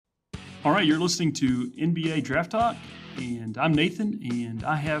All right, you're listening to NBA Draft Talk, and I'm Nathan, and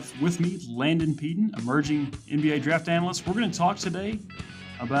I have with me Landon Peaden, emerging NBA draft analyst. We're going to talk today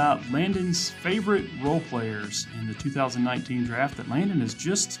about Landon's favorite role players in the 2019 draft that Landon is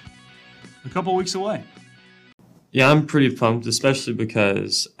just a couple weeks away. Yeah, I'm pretty pumped, especially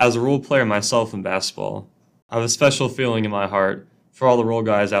because as a role player myself in basketball, I have a special feeling in my heart for all the role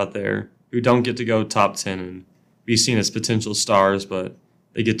guys out there who don't get to go top 10 and be seen as potential stars, but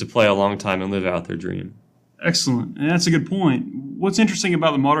they get to play a long time and live out their dream. Excellent. And that's a good point. What's interesting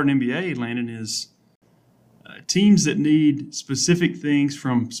about the modern NBA, Landon, is teams that need specific things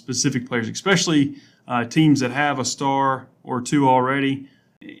from specific players, especially teams that have a star or two already.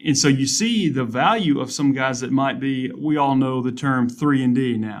 And so you see the value of some guys that might be, we all know the term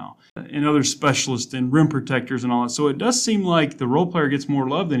 3-and-D now, and other specialists and rim protectors and all that. So it does seem like the role player gets more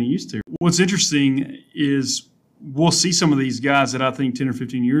love than he used to. What's interesting is we'll see some of these guys that I think 10 or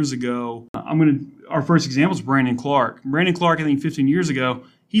 15 years ago, our first example is Brandon Clark. Brandon Clark, I think 15 years ago,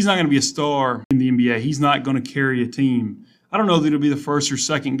 he's not going to be a star in the NBA. He's not going to carry a team. I don't know that he'll be the first or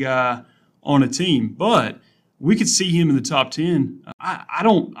second guy on a team, but we could see him in the top 10.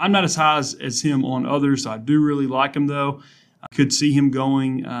 I'm not as high as him on others. I do really like him, though. I could see him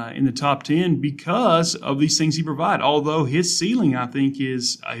going in the top 10 because of these things he provides. Although his ceiling, I think,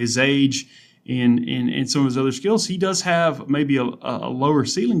 is his age and some of his other skills. He does have maybe a lower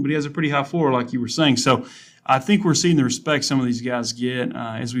ceiling, but he has a pretty high floor, like you were saying. So I think we're seeing the respect some of these guys get,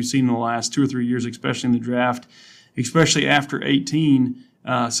 as we've seen in the last 2 or 3 years, especially in the draft, especially after 18.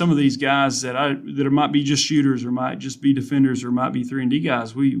 Some of these guys that might be just shooters or might just be defenders or might be 3-and-D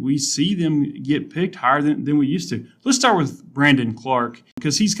guys, we see them get picked higher than we used to. Let's start with Brandon Clark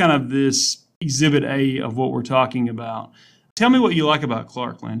because he's kind of this exhibit A of what we're talking about. Tell me what you like about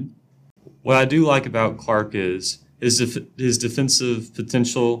Clark, Landon. What I do like about Clark is his defensive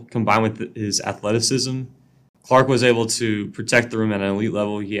potential combined with his athleticism. Clark was able to protect the rim at an elite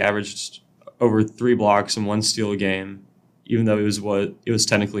level. He averaged over 3 blocks and 1 steal a game, even though it was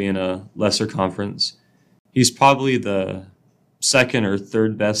technically in a lesser conference. He's probably the second or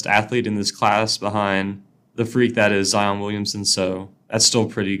third best athlete in this class behind the freak that is Zion Williamson, so that's still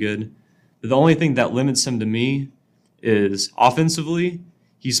pretty good. But the only thing that limits him to me is offensively,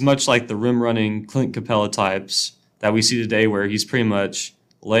 he's much like the rim-running Clint Capella types that we see today where he's pretty much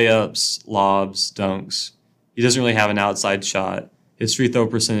layups, lobs, dunks. He doesn't really have an outside shot. His free throw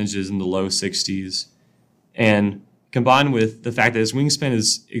percentage is in the low 60s. And combined with the fact that his wingspan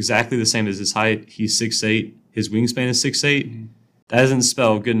is exactly the same as his height, he's 6'8", his wingspan is 6'8", that doesn't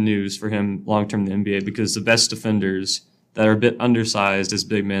spell good news for him long-term in the NBA because the best defenders that are a bit undersized as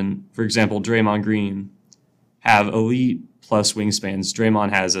big men, for example, Draymond Green, have elite plus wingspans. Draymond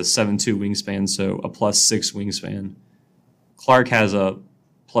has a 7'2" wingspan, so a +6 wingspan. Clark has a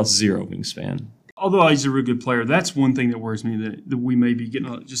 +0 wingspan. Although he's a really good player, that's one thing that worries me, that we may be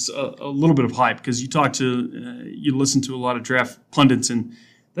getting just a little bit of hype because you listen to a lot of draft pundits and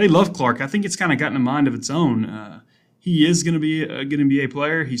they love Clark. I think it's kind of gotten a mind of its own. He is going to be a good NBA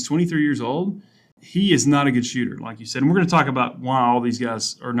player. He's 23 years old. He is not a good shooter, like you said. And we're going to talk about why all these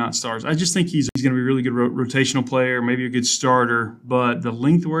guys are not stars. I just think he's going to be a really good rotational player, maybe a good starter. But the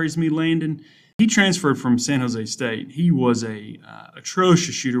length worries me, Landon. He transferred from San Jose State. He was a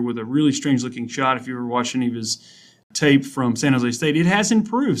atrocious shooter with a really strange-looking shot. If you ever watched any of his tape from San Jose State, it has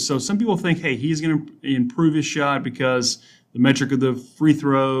improved. So some people think, hey, he's going to improve his shot because the metric of the free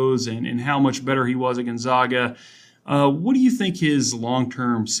throws and how much better he was at Gonzaga. What do you think his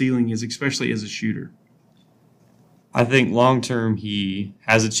long-term ceiling is, especially as a shooter? I think long-term he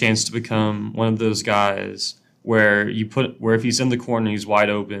has a chance to become one of those guys where if he's in the corner, he's wide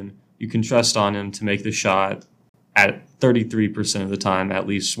open, you can trust on him to make the shot at 33% of the time, at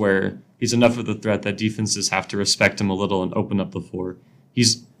least, where he's enough of the threat that defenses have to respect him a little and open up the floor.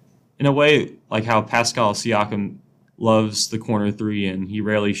 He's, in a way, like how Pascal Siakam loves the corner three and he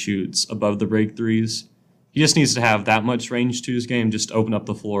rarely shoots above the break threes. He just needs to have that much range to his game, just open up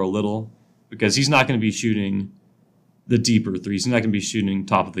the floor a little, because he's not going to be shooting the deeper threes. He's not going to be shooting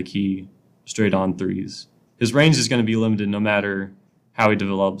top of the key, straight on threes. His range is going to be limited no matter how he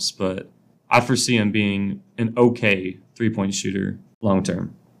develops, but I foresee him being an okay three-point shooter long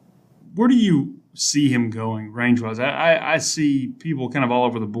term. Where do you see him going range-wise? I see people kind of all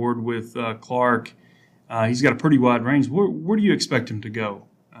over the board with Clark. He's got a pretty wide range. Where do you expect him to go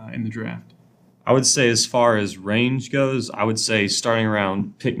in the draft? I would say as far as range goes, I would say starting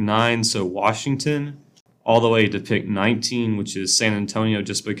around pick 9, so Washington, all the way to pick 19, which is San Antonio,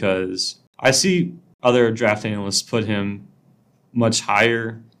 just because I see other draft analysts put him much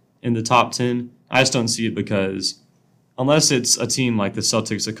higher in the top 10. I just don't see it because unless it's a team like the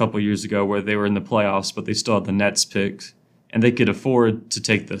Celtics a couple years ago where they were in the playoffs, but they still had the Nets pick, and they could afford to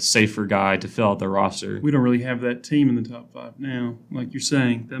take the safer guy to fill out their roster. We don't really have that team in the top 5 now, like you're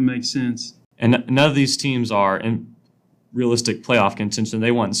saying. That makes sense. And none of these teams are in realistic playoff contention.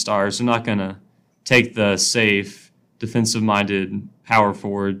 They want stars. They're not going to take the safe, defensive-minded power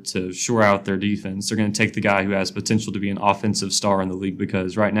forward to shore out their defense. They're going to take the guy who has potential to be an offensive star in the league,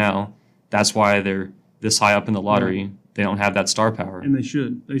 because right now that's why they're this high up in the lottery. Right. They don't have that star power. And they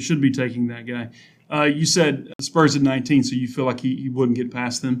should. They should be taking that guy. You said Spurs at 19, so you feel like he wouldn't get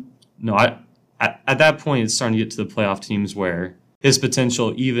past them? No, at that point, it's starting to get to the playoff teams where his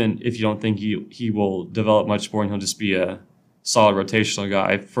potential, even if you don't think he will develop much more and he'll just be a solid rotational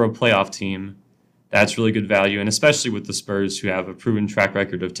guy for a playoff team, that's really good value. And especially with the Spurs, who have a proven track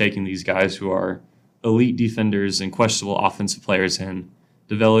record of taking these guys who are elite defenders and questionable offensive players and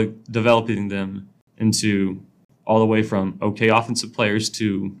developing them into all the way from okay offensive players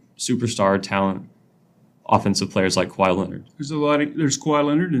to superstar talent offensive players like Kawhi Leonard. There's Kawhi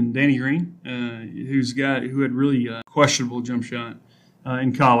Leonard and Danny Green, who's a guy who had really questionable jump shot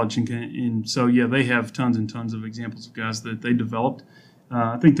in college, and so yeah, they have tons and tons of examples of guys that they developed.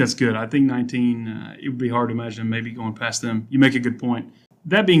 I think that's good. I think 19, it would be hard to imagine maybe going past them. You make a good point.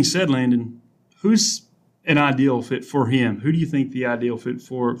 That being said, Landon, who's an ideal fit for him? Who do you think the ideal fit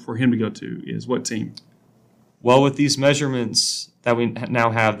for him to go to is? What team? Well, with these measurements that we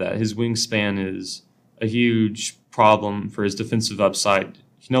now have, that his wingspan is a huge problem for his defensive upside.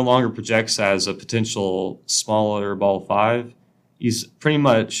 He no longer projects as a potential smaller ball 5. He's pretty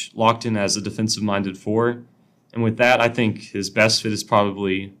much locked in as a defensive-minded 4. And with that, I think his best fit is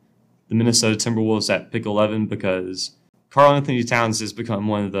probably the Minnesota Timberwolves at pick 11, because Karl-Anthony Towns has become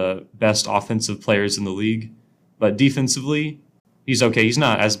one of the best offensive players in the league. But defensively, he's okay. He's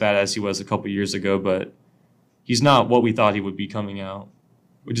not as bad as he was a couple years ago, but he's not what we thought he would be coming out,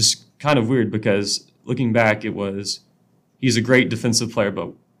 which is kind of weird because looking back, he's a great defensive player,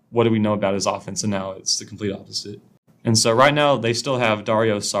 but what do we know about his offense? And now it's the complete opposite. And so right now they still have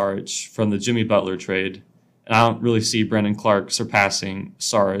Dario Saric from the Jimmy Butler trade, and I don't really see Brandon Clark surpassing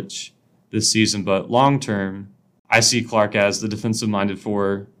Saric this season. But long term, I see Clark as the defensive-minded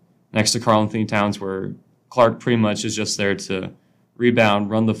 4 next to Karl-Anthony Towns, where Clark pretty much is just there to rebound,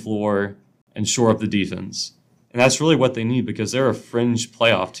 run the floor, and shore up the defense. And that's really what they need, because they're a fringe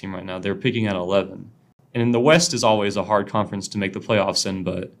playoff team right now. They're picking at 11. And in the West is always a hard conference to make the playoffs in,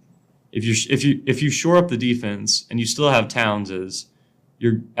 but if you shore up the defense and you still have Towns as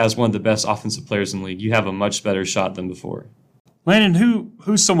one of the best offensive players in the league, you have a much better shot than before. Landon,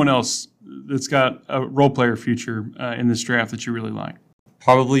 who's someone else that's got a role player future in this draft that you really like?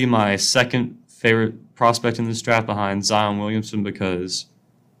 Probably my second favorite prospect in this draft behind Zion Williamson, because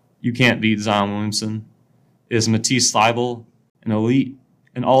you can't beat Zion Williamson, is Matisse Thybulle,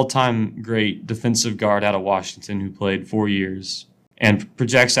 an all-time great defensive guard out of Washington who played 4 years and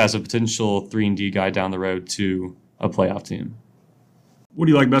projects as a potential 3-and-D guy down the road to a playoff team. What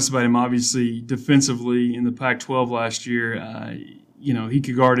do you like best about him? Obviously, defensively in the Pac-12 last year, he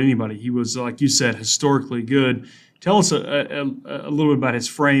could guard anybody. He was, like you said, historically good. Tell us a little bit about his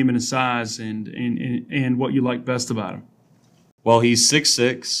frame and his size and what you like best about him. Well, he's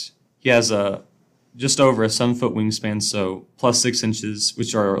 6'6". He has just over a 7-foot wingspan, so plus 6 inches,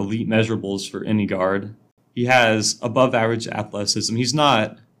 which are elite measurables for any guard. He has above average athleticism. He's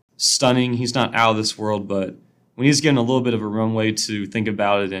not stunning. He's not out of this world, but when he's given a little bit of a runway to think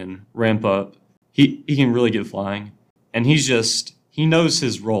about it and ramp up, he can really get flying. And he knows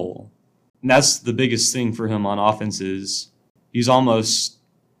his role. And that's the biggest thing for him on offense is he's almost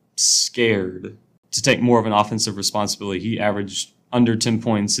scared to take more of an offensive responsibility. He averaged under 10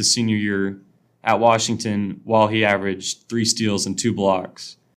 points his senior year at Washington, while he averaged 3 steals and 2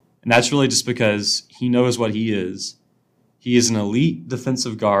 blocks. And that's really just because he knows what he is. He is an elite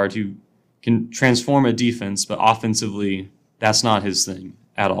defensive guard who can transform a defense, but offensively, that's not his thing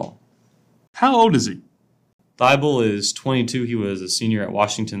at all. How old is he? Thybulle is 22. He was a senior at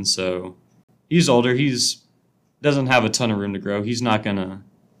Washington, so he's older. Doesn't have a ton of room to grow. He's not going to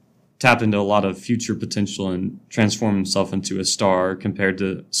tap into a lot of future potential and transform himself into a star compared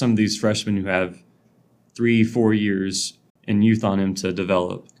to some of these freshmen who have 3-4 years in youth on him to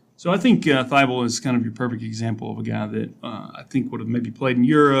develop. So I think Thybulle is kind of your perfect example of a guy that I think would have maybe played in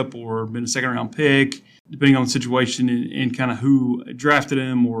Europe or been a second-round pick, depending on the situation and kind of who drafted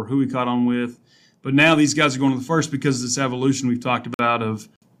him or who he caught on with. But now these guys are going to the first because of this evolution we've talked about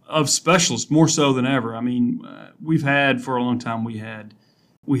of specialists, more so than ever. I mean, we've had for a long time, we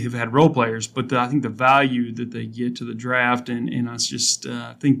have had role players, but I think the value that they get to the draft, and I just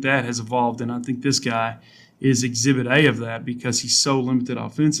think that has evolved. And I think this guy is Exhibit A of that because he's so limited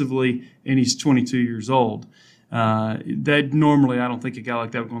offensively and he's 22 years old. That normally I don't think a guy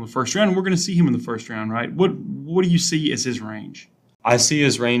like that would go in the first round, and we're going to see him in the first round, right? What do you see as his range? I see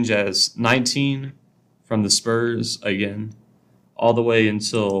his range as 19 from the Spurs again, all the way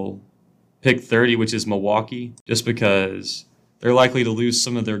until pick 30, which is Milwaukee, just because they're likely to lose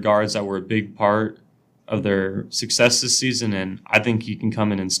some of their guards that were a big part of their success this season, and I think he can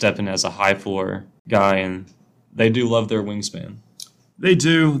come in and step in as a high floor guy, and they do love their wingspan. They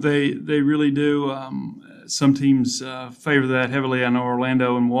do. They really do. Some teams favor that heavily. I know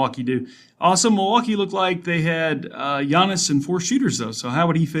Orlando and Milwaukee do. Also, Milwaukee looked like they had Giannis and 4 shooters, though. So how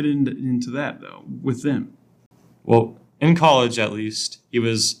would he fit into that, though, with them? Well, in college, at least, he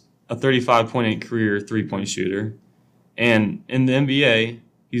was a 35.8 career three-point shooter. And in the NBA,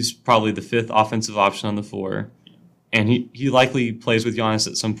 he's probably the 5th offensive option on the floor. And he likely plays with Giannis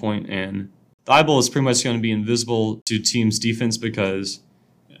at some point. And Thibault is pretty much going to be invisible to teams' defense because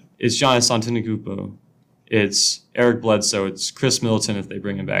it's Giannis Antetokounmpo. It's Eric Bledsoe. It's Chris Middleton if they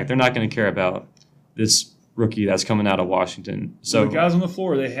bring him back. They're not going to care about this rookie that's coming out of Washington. So the guys on the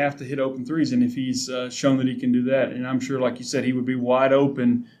floor, they have to hit open threes. And if he's shown that he can do that, and I'm sure, like you said, he would be wide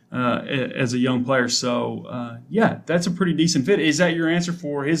open as a young player. So, that's a pretty decent fit. Is that your answer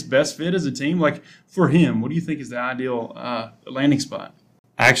for his best fit as a team? Like, for him, what do you think is the ideal landing spot?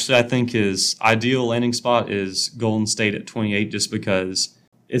 Actually, I think his ideal landing spot is Golden State at 28 just because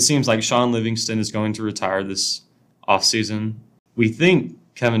it seems like Sean Livingston is going to retire this offseason. We think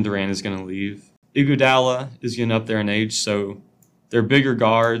Kevin Durant is going to leave. Iguodala is getting up there in age, so they're bigger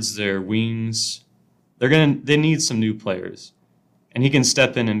guards, they're wings. They need some new players. And he can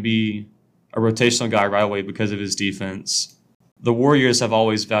step in and be a rotational guy right away because of his defense. The Warriors have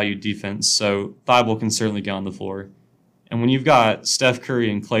always valued defense, so Thibault can certainly get on the floor. And when you've got Steph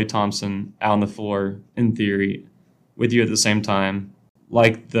Curry and Klay Thompson out on the floor, in theory, with you at the same time,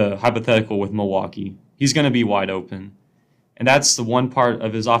 like the hypothetical with Milwaukee, he's going to be wide open. And that's the one part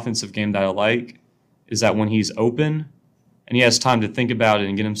of his offensive game that I like, is that when he's open and he has time to think about it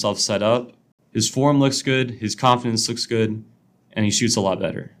and get himself set up, his form looks good, his confidence looks good, and he shoots a lot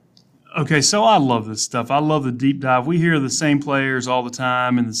better. Okay, so I love this stuff. I love the deep dive. We hear the same players all the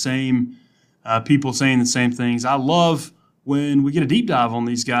time and the same people saying the same things. I love when we get a deep dive on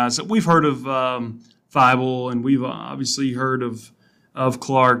these guys. We've heard of Thibault, and we've obviously heard of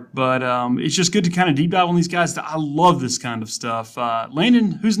Clark, but it's just good to kind of deep dive on these guys. I love this kind of stuff.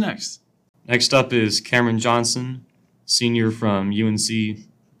 Landon, who's next? Next up is Cameron Johnson, senior from UNC,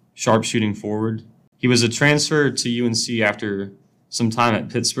 sharpshooting forward. He was a transfer to UNC after some time at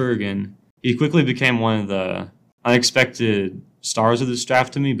Pittsburgh, and he quickly became one of the unexpected stars of this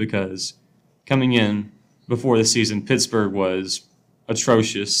draft to me because coming in before the season, Pittsburgh was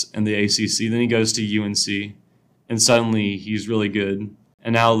atrocious in the ACC. Then he goes to UNC, and suddenly he's really good.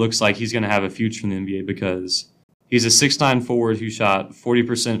 And now it looks like he's going to have a future in the NBA because he's a 6'9" forward who shot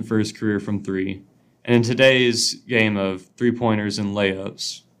 40% for his career from 3. And in today's game of three-pointers and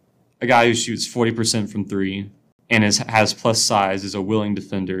layups, a guy who shoots 40% from 3 and has plus size, is a willing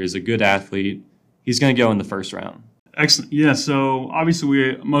defender, is a good athlete, he's going to go in the first round. Excellent. Yeah, so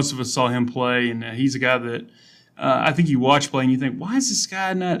obviously most of us saw him play, and he's a guy that I think you watch play and you think, why is this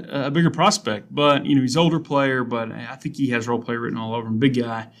guy not a bigger prospect? But, he's an older player, but I think he has role play written all over him. Big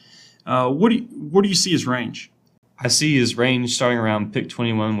guy. What do you see his range? I see his range starting around pick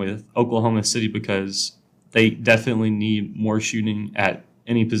 21 with Oklahoma City because they definitely need more shooting at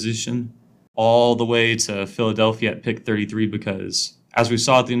any position, all the way to Philadelphia at pick 33 because, as we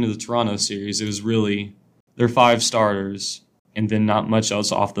saw at the end of the Toronto series, it was really their 5 starters and then not much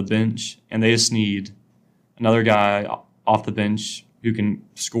else off the bench, and they just need another guy off the bench who can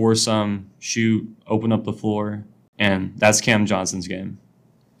score some, shoot, open up the floor, and that's Cam Johnson's game.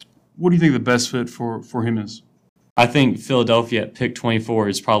 What do you think the best fit for him is? I think Philadelphia at pick 24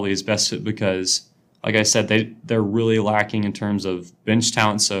 is probably his best fit because, like I said, they're really lacking in terms of bench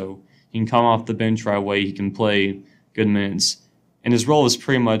talent, so he can come off the bench right away, he can play good minutes, and his role is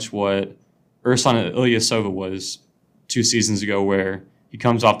pretty much what Ersan Ilyasova was 2 seasons ago, where he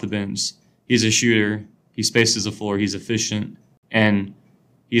comes off the bench, he's a shooter, he spaces the floor, he's efficient, and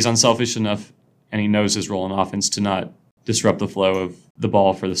he's unselfish enough, and he knows his role in offense to not disrupt the flow of the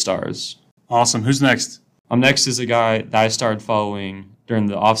ball for the Stars. Awesome. Who's next? Next is a guy that I started following during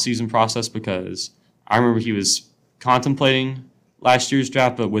the offseason process because I remember he was contemplating last year's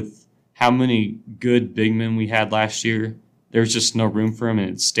draft, but with how many good big men we had last year, there's just no room for him, and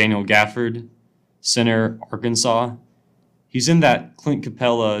it's Daniel Gafford, center, Arkansas. He's in that Clint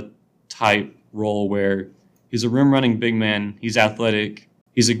Capella type role where he's a rim-running big man, he's athletic,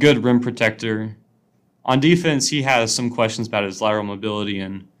 he's a good rim protector, On defense, he has some questions about his lateral mobility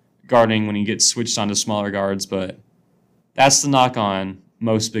and guarding when he gets switched onto smaller guards, but that's the knock on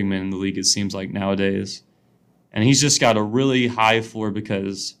most big men in the league, it seems like nowadays. And he's just got a really high floor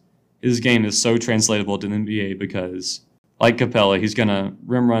because his game is so translatable to the NBA because, like Capella, he's going to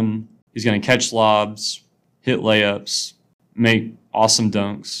rim run, he's going to catch lobs, hit layups, make awesome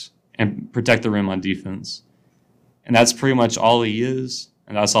dunks, and protect the rim on defense. And that's pretty much all he is,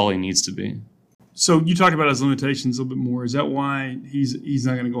 and that's all he needs to be. So you talked about his limitations a little bit more. Is that why he's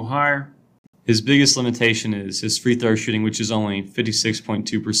not going to go higher? His biggest limitation is his free throw shooting, which is only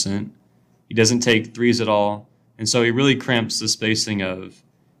 56.2%. He doesn't take threes at all, and so he really cramps the spacing of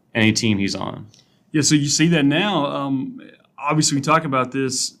any team he's on. Yeah, so you see that now. Obviously, we talk about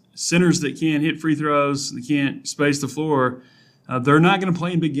this. Centers that can't hit free throws, they can't space the floor, they're not going to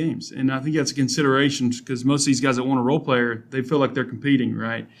play in big games. And I think that's a consideration because most of these guys that want a role player, they feel like they're competing,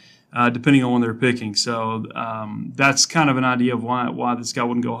 right, depending on when they're picking. So that's kind of an idea of why this guy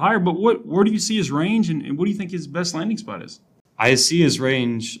wouldn't go higher. But where do you see his range, and what do you think his best landing spot is? I see his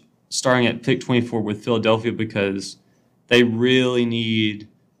range starting at pick 24 with Philadelphia because they really need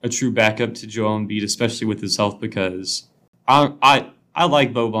a true backup to Joel Embiid, especially with his health, because I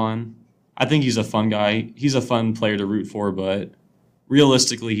like Boban. I think he's a fun guy. He's a fun player to root for, but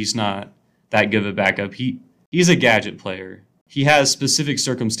realistically, he's not that good of a backup. He's a gadget player. He has specific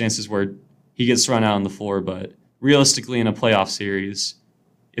circumstances where he gets run out on the floor, but realistically, in a playoff series,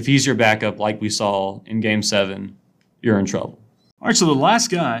 if he's your backup like we saw in Game 7, you're in trouble. All right, so the last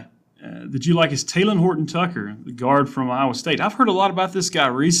guy that you like is Talen Horton-Tucker, the guard from Iowa State. I've heard a lot about this guy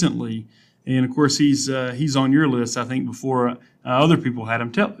recently, and, of course, he's on your list, I think, before other people had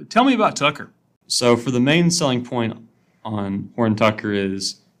him. Tell me about Tucker. So for the main selling point on Horton-Tucker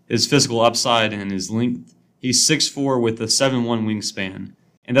is his physical upside and his length. He's 6'4" with a 7'1" wingspan.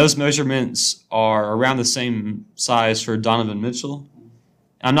 And those measurements are around the same size for Donovan Mitchell.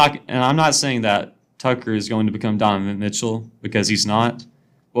 I'm not saying that Tucker is going to become Donovan Mitchell because he's not.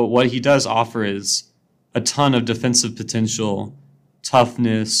 But what he does offer is a ton of defensive potential,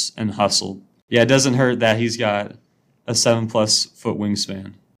 toughness, and hustle. Yeah, it doesn't hurt that he's got a 7+ foot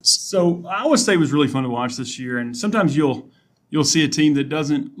wingspan. So Iowa State was really fun to watch this year, and sometimes you'll see a team that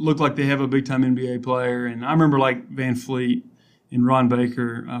doesn't look like they have a big-time NBA player. And I remember like Van Fleet and Ron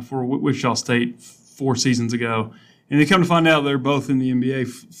Baker for Wichita State 4 seasons ago. And they come to find out they're both in the NBA.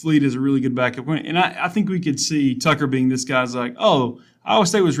 Fleet is a really good backup. And I think we could see Tucker being this guy's like, oh, Iowa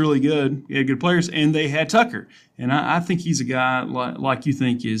State was really good. They had good players, and they had Tucker. And I think he's a guy like you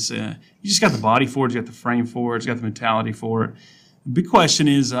think is – he's just got the body for it. He's got the frame for it. He's got the mentality for it. The big question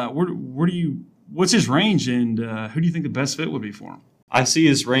is what's his range, and who do you think the best fit would be for him? I see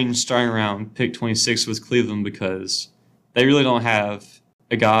his range starting around pick 26 with Cleveland because they really don't have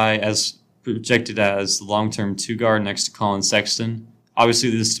a guy as projected as the long-term 2 guard next to Colin Sexton. Obviously,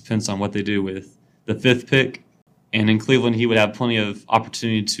 this depends on what they do with the 5th pick. And in Cleveland, he would have plenty of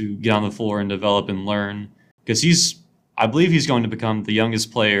opportunity to get on the floor and develop and learn because I believe he's going to become the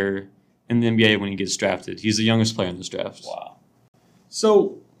youngest player in the NBA when he gets drafted. He's the youngest player in this draft. Wow.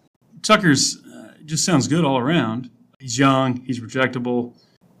 So Tucker's just sounds good all around. He's young. He's projectable.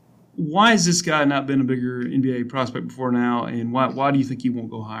 Why has this guy not been a bigger NBA prospect before now, and why do you think he won't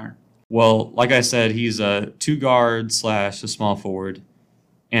go higher? Well, like I said, he's a 2 guard / a small forward.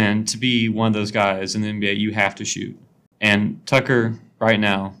 And to be one of those guys in the NBA, you have to shoot. And Tucker, right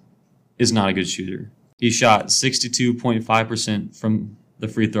now, is not a good shooter. He shot 62.5% from the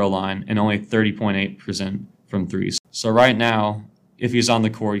free throw line and only 30.8% from threes. So right now, if he's on the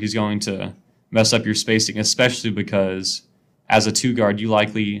court, he's going to mess up your spacing, especially because as a 2 guard, you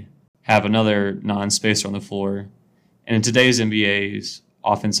likely have another non-spacer on the floor. And in today's NBA's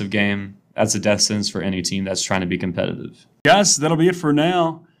offensive game, that's a death sentence for any team that's trying to be competitive. Guys, that'll be it for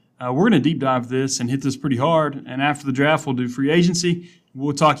now. We're going to deep dive this and hit this pretty hard. And after the draft, we'll do free agency.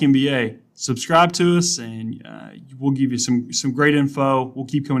 We'll talk NBA. Subscribe to us, and we'll give you some great info. We'll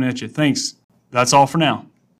keep coming at you. Thanks. That's all for now.